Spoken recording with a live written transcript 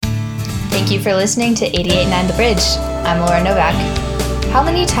Thank you for listening to 88.9 The Bridge. I'm Lisa Novak. How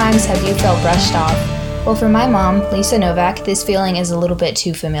many times have you felt brushed off? Well, for my mom, Lisa Novak, this feeling is a little bit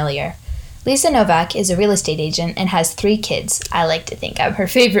too familiar. Lisa Novak is a real estate agent and has 3 kids. I like to think I'm her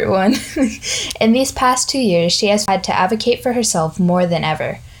favorite one. In these past 2 years, she has had to advocate for herself more than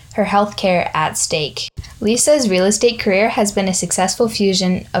ever. Her health care at stake. Lisa's real estate career has been a successful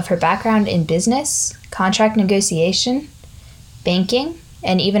fusion of her background in business, contract negotiation, banking,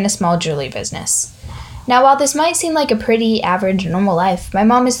 and even a small jewelry business. Now, while this might seem like a pretty average normal life, my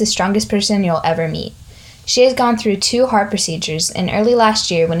mom is the strongest person you'll ever meet. She has gone through 2 heart procedures and early last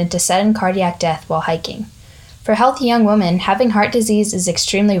year went into sudden cardiac death while hiking. For healthy young women, having heart disease is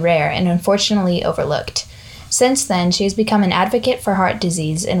extremely rare and unfortunately overlooked. Since then, she has become an advocate for heart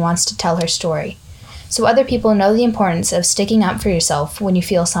disease and wants to tell her story, so other people know the importance of sticking up for yourself when you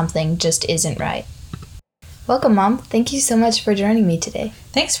feel something just isn't right. Welcome, Mom. Thank you so much for joining me today.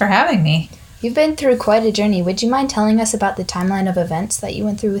 Thanks for having me. You've been through quite a journey. Would you mind telling us about the timeline of events that you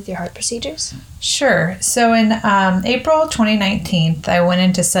went through with your heart procedures? Sure. So in April 2019, I went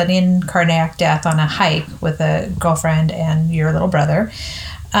into sudden cardiac death on a hike with a girlfriend and your little brother.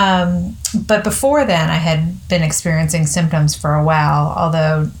 But before then, I had been experiencing symptoms for a while,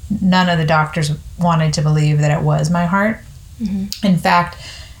 although none of the doctors wanted to believe that it was my heart. Mm-hmm. In fact,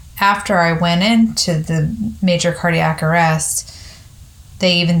 after I went into the major cardiac arrest,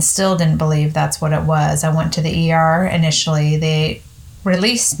 they even still didn't believe that's what it was. I went to the ER initially. They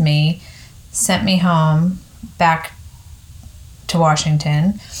released me, sent me home back to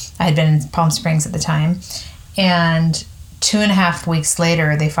Washington. I had been in Palm Springs at the time. And 2.5 weeks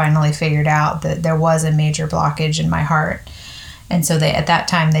later, they finally figured out that there was a major blockage in my heart. And so at that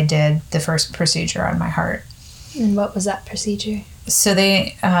time, they did the first procedure on my heart. And what was that procedure? So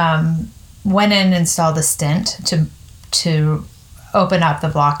they went in and installed a stent to open up the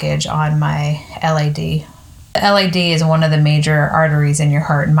blockage on my LAD. The LAD is one of the major arteries in your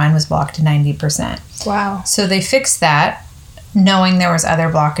heart, and mine was blocked to 90%. Wow. So they fixed that, knowing there was other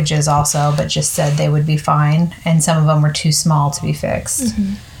blockages also, but just said they would be fine, and some of them were too small to be fixed.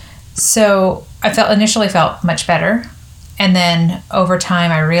 Mm-hmm. So I initially felt much better, and then over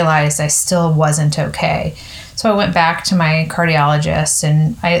time I realized I still wasn't okay. So I went back to my cardiologist,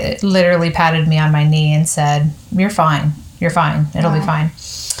 and I literally patted me on my knee and said, "You're fine. You're fine. It'll be fine."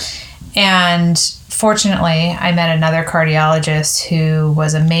 And fortunately, I met another cardiologist who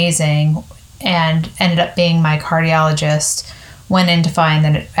was amazing and ended up being my cardiologist. Went in to find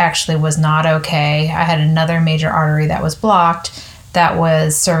that it actually was not okay. I had another major artery that was blocked that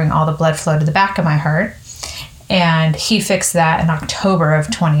was serving all the blood flow to the back of my heart. And he fixed that in October of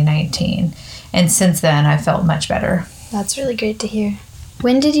 2019. And since then, I felt much better. That's really great to hear.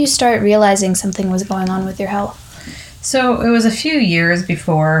 When did you start realizing something was going on with your health? So it was a few years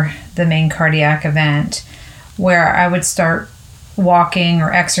before the main cardiac event where I would start walking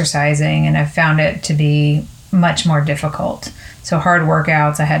or exercising, and I found it to be much more difficult. So hard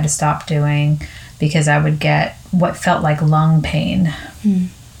workouts I had to stop doing because I would get what felt like lung pain.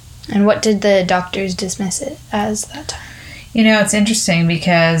 And what did the doctors dismiss it as that time? You know, it's interesting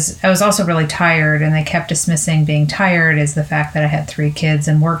because I was also really tired, and they kept dismissing being tired as the fact that I had 3 kids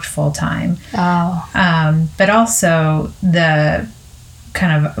and worked full time. Oh. But also the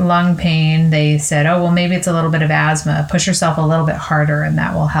kind of lung pain, they said, oh, well, maybe it's a little bit of asthma. Push yourself a little bit harder and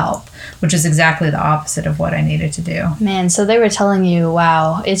that will help, which is exactly the opposite of what I needed to do. Man, so they were telling you,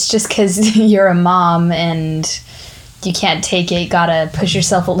 wow, it's just because you're a mom and you can't take it, gotta push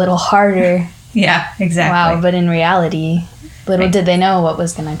yourself a little harder. Yeah, exactly. Wow, but in reality, little did they know what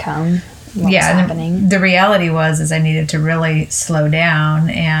was going to come, what was happening. The reality was I needed to really slow down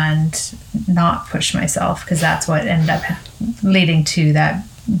and not push myself, because that's what ended up leading to that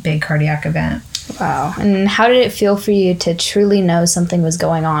big cardiac event. Wow. And how did it feel for you to truly know something was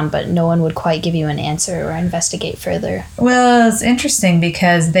going on, but no one would quite give you an answer or investigate further? Well, it's interesting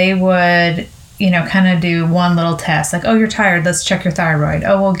because they would, kind of do one little test, like, oh, you're tired, let's check your thyroid.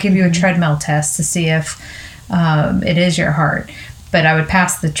 Oh, we'll give you a treadmill test to see if it is your heart. But I would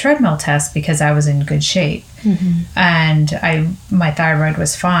pass the treadmill test because I was in good shape. Mm-hmm. And my thyroid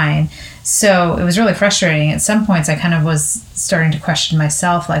was fine. So it was really frustrating. At some points, I kind of was starting to question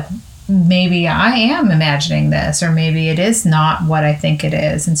myself, like, maybe I am imagining this, or maybe it is not what I think it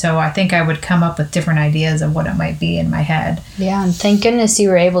is. And so I think I would come up with different ideas of what it might be in my head. Yeah, and thank goodness you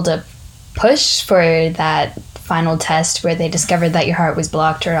were able to push for that final test where they discovered that your heart was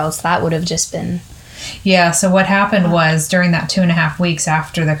blocked, or else that would have just been... Yeah, so what happened was during that 2.5 weeks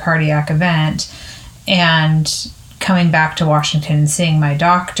after the cardiac event and coming back to Washington and seeing my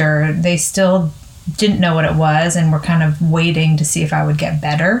doctor, they still didn't know what it was and were kind of waiting to see if I would get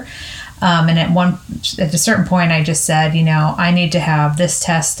better. And at a certain point, I just said, I need to have this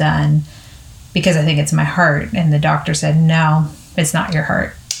test done because I think it's my heart. And the doctor said, no, it's not your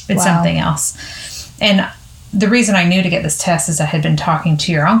heart. It's something else. And the reason I knew to get this test is I had been talking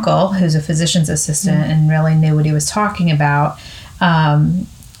to your uncle, who's a physician's assistant, and really knew what he was talking about. And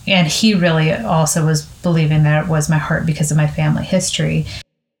he really also was believing that it was my heart because of my family history.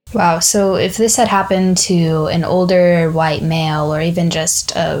 Wow. So if this had happened to an older white male, or even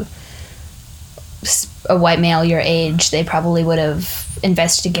just a white male your age, they probably would have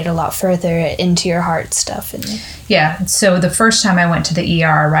investigated a lot further into your heart stuff. Yeah. So the first time I went to the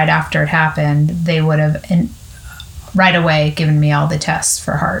ER right after it happened, they would have right away given me all the tests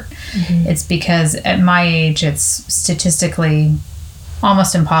for heart. Mm-hmm. It's because at my age, it's statistically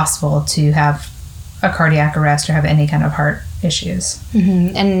almost impossible to have a cardiac arrest or have any kind of heart issues.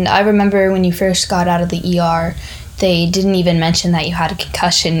 Mm-hmm. And I remember when you first got out of the ER, they didn't even mention that you had a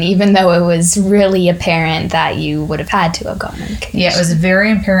concussion, even though it was really apparent that you would have had to have gotten a concussion. Yeah, it was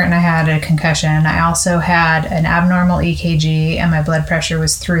very apparent I had a concussion. I also had an abnormal EKG, and my blood pressure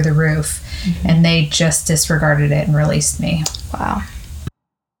was through the roof, and they just disregarded it and released me. Wow.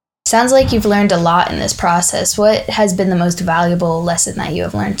 Sounds like you've learned a lot in this process. What has been the most valuable lesson that you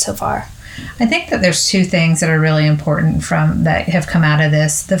have learned so far? I think that there's two things that are really important that have come out of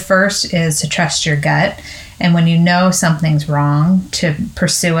this. The first is to trust your gut. And when you know something's wrong, to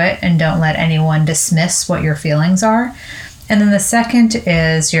pursue it and don't let anyone dismiss what your feelings are. And then the second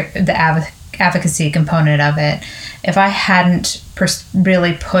is the advocacy component of it. If I hadn't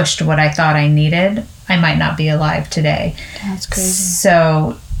really pushed what I thought I needed, I might not be alive today. That's crazy.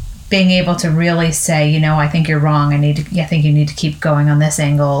 So being able to really say, I think you're wrong. I think you need to keep going on this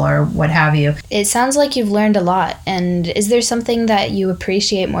angle or what have you. It sounds like you've learned a lot. And is there something that you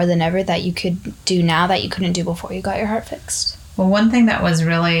appreciate more than ever that you could do now that you couldn't do before you got your heart fixed? Well, one thing that was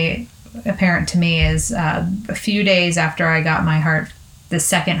really apparent to me is a few days after I got the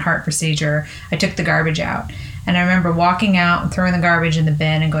second heart procedure, I took the garbage out. And I remember walking out and throwing the garbage in the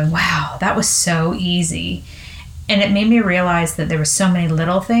bin and going, wow, that was so easy. And it made me realize that there were so many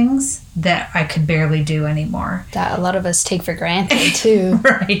little things that I could barely do anymore. That a lot of us take for granted, too.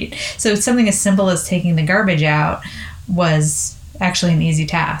 Right. So something as simple as taking the garbage out was actually an easy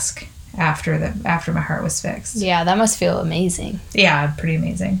task after my heart was fixed. Yeah, that must feel amazing. Yeah, pretty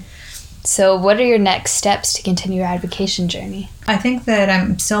amazing. So what are your next steps to continue your advocacy journey? I think that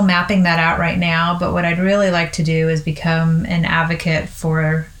I'm still mapping that out right now, but what I'd really like to do is become an advocate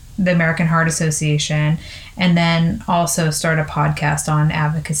for the American Heart Association, and then also start a podcast on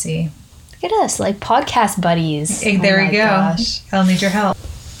advocacy. Look at us, like podcast buddies. There you go. Gosh. I'll need your help.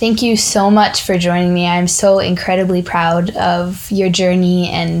 Thank you so much for joining me. I'm so incredibly proud of your journey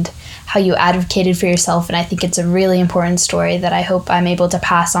and how you advocated for yourself, and I think it's a really important story that I hope I'm able to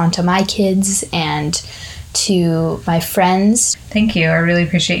pass on to my kids and to my friends. Thank you. I really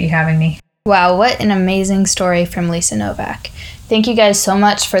appreciate you having me. Wow, what an amazing story from Lisa Novak. Thank you guys so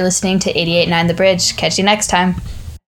much for listening to 88.9 The Bridge. Catch you next time.